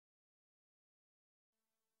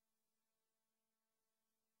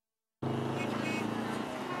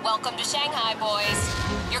Welcome to Shanghai,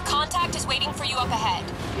 boys. Your contact is waiting for you up ahead.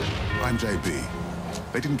 I'm JB.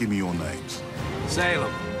 They didn't give me your names.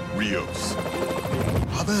 Salem. Rios.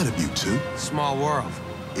 I've heard of you two. Small world.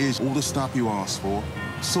 Here's all the stuff you asked for.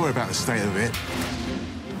 Sorry about the state of it.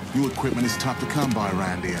 New equipment is tough to come by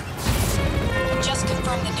around here. Just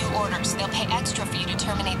confirm the new orders. They'll pay extra for you to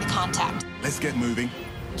terminate the contact. Let's get moving.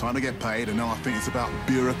 Time to get paid, and now I think it's about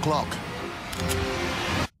beer o'clock.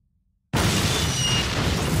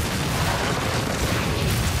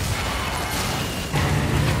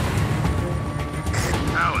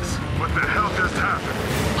 Alice, what the hell just happened?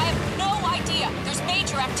 I have no idea. There's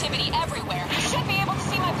major activity everywhere. You should be able to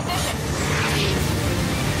see my position.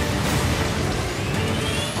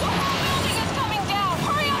 The whole building is coming down.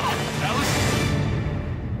 Hurry up! Alice?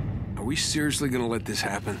 Are we seriously gonna let this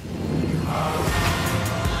happen?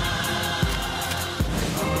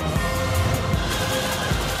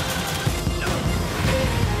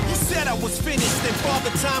 Said I was finished, and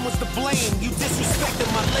Father Time was to blame. You disrespected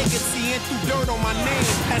my legacy and threw dirt on my name.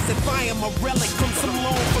 As if I am a relic from some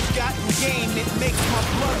long-forgotten game. It makes my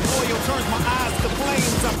blood boil, turns my eyes to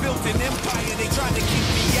flames. I built an empire, they tried to keep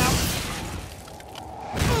me out.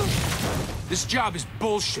 This job is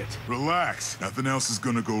bullshit. Relax. Nothing else is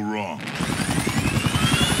gonna go wrong.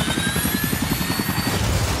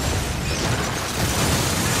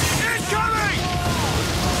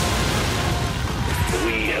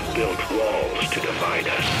 We have built walls to divide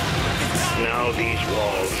us. Now these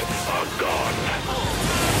walls are gone.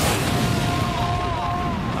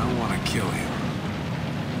 I want to kill him.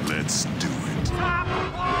 Let's do it.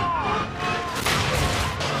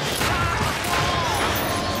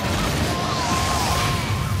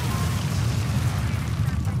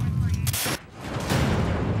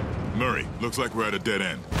 Murray, looks like we're at a dead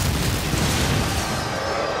end.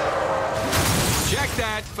 Check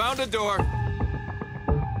that. Found a door.